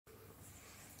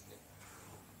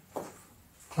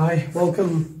Hi,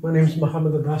 welcome. My name is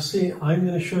Mohammed Abbasi. I'm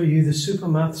going to show you the super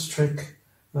maths trick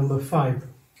number 5.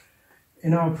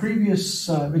 In our previous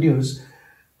videos,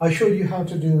 I showed you how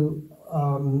to do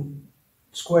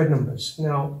squared numbers.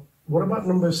 Now, what about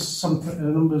numbers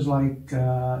like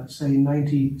say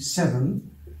 97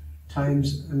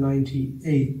 times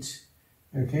 98?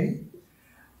 Okay,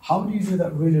 how do you do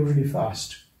that really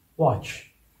fast?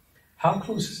 Watch. How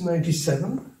close is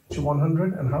 97 to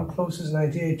 100 and how close is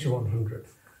 98 to 100?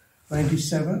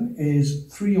 97 is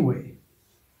 3 away.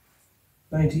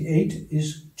 98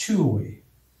 is 2 away.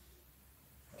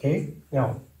 Okay,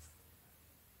 now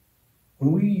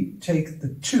when we take the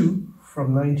 2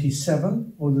 from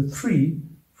 97 or the 3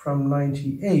 from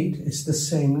 98, it's the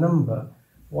same number.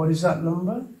 What is that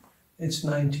number? It's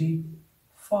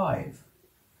 95.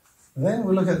 Then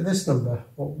we look at this number,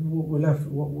 what we're left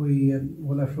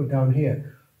with down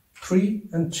here. 3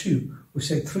 and 2. We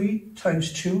say 3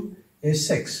 times 2 is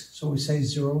 6. So we say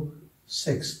 0,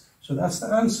 6. So that's the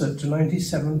answer to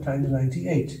 97 times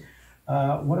 98.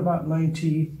 What about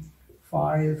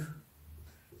 95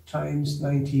 times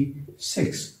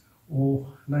 96? Or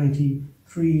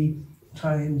 93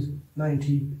 times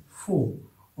 94?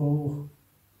 Or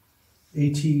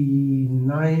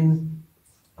 89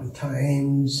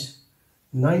 times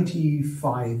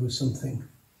 95 or something?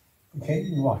 Okay,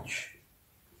 watch.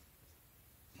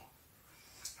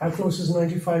 How close is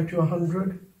 95 to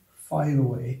 100? 5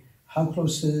 away. How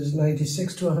close is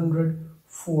 96 to 100?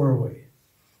 4 away.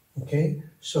 Okay,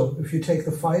 so if you take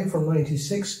the 5 from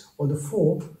 96 or the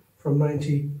 4 from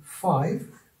 95,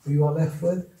 you are left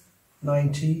with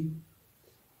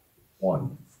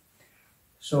 91.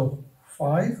 So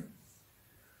 5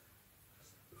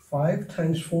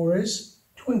 times 4 is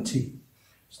 20.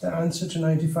 So the answer to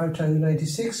 95 times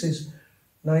 96 is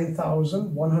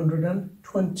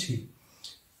 9,120.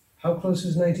 How close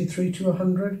is 93 to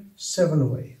 100? 7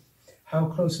 away. How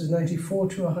close is 94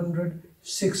 to 100?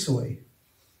 6 away.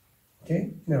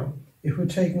 Okay, now if we're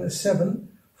taking a 7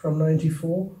 from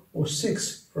 94 or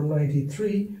 6 from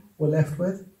 93, we're left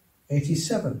with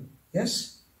 87.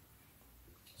 Yes?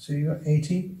 So you got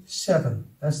 87.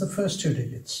 That's the first two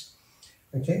digits.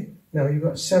 Okay, now you've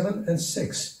got 7 and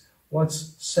 6.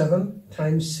 What's 7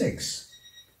 times 6?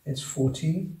 It's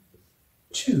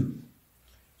 42.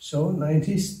 So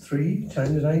 93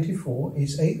 times 94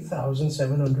 is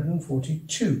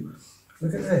 8,742.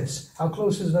 Look at this. How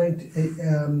close is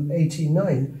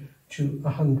 89 to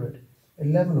 100?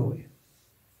 11 away.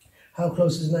 How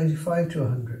close is 95 to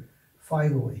 100?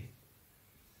 5 away.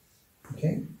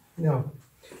 Okay, now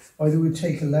either we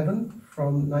take 11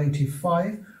 from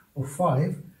 95 or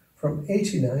 5 from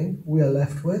 89, we are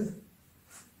left with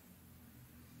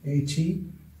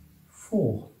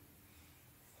 84.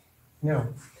 Now,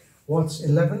 what's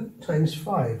 11 times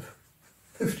 5?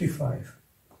 55.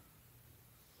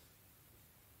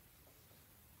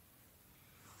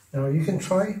 Now you can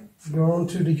try your own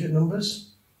two-digit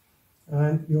numbers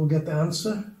and you'll get the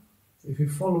answer if you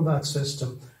follow that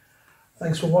system.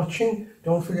 Thanks for watching.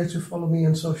 Don't forget to follow me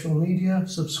on social media,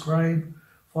 subscribe,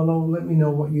 follow, let me know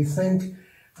what you think.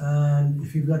 And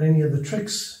if you've got any other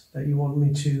tricks that you want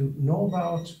me to know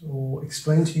about or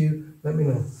explain to you, let me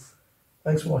know.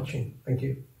 Thanks for watching. Thank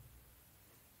you.